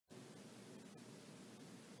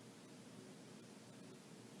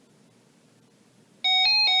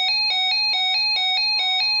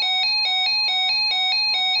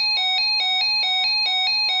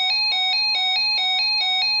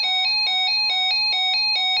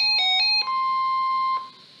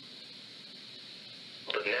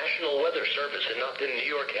Service in Upton, New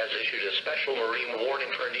York has issued a special marine warning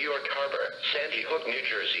for New York Harbor, Sandy Hook, New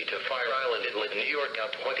Jersey to Fire Island Inlet, New York,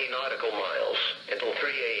 up 20 nautical miles until 3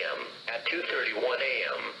 a.m. At 2:31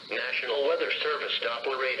 a.m., National Weather Service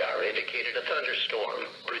Doppler radar indicated a thunderstorm,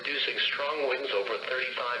 producing strong winds over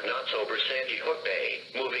 35 knots over Sandy Hook Bay,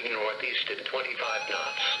 moving northeast at 25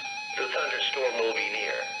 knots. The thunderstorm will be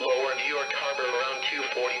near lower New York Harbor around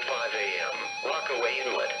 2:45 a.m. Rockaway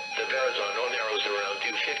Inlet, the Verrazano Narrows around 2:55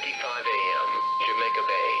 a.m. Jamaica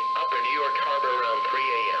Bay, upper New York Harbor around 3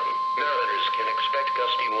 a.m. Mariners can expect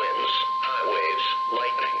gusty winds, high waves,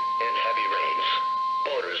 lightning, and heavy rains.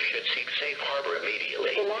 Boaters should seek safe harbor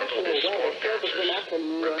immediately until this storm passes.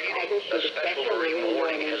 Repeating, a special marine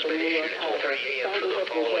warning has been issued until 3 a.m. for the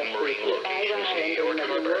following marine locations: New York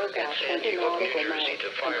Harbor and Sandy Hook, New Jersey to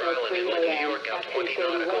Fire Island Inlet, New York, up 20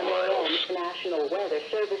 nautical miles. National Weather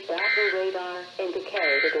Service Doppler radar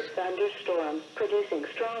indicated a thunderstorm producing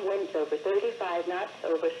strong winds over 35 knots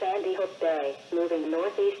over Sandy Hook Bay, moving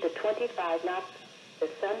northeast at 25 knots. The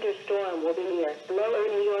thunderstorm will be near lower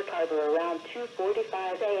New York Harbor around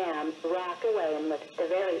 2:45 a.m. Rockaway Inlet, the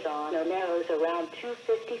Verrazano Narrows around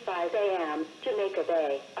 2:55 a.m. Jamaica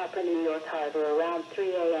Bay, upper New York Harbor around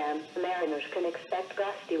 3 a.m. Mariners can expect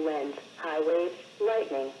gusty winds, high waves,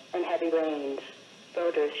 lightning, and heavy rains.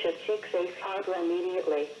 Boaters should seek safe harbor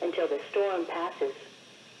immediately until the storm passes.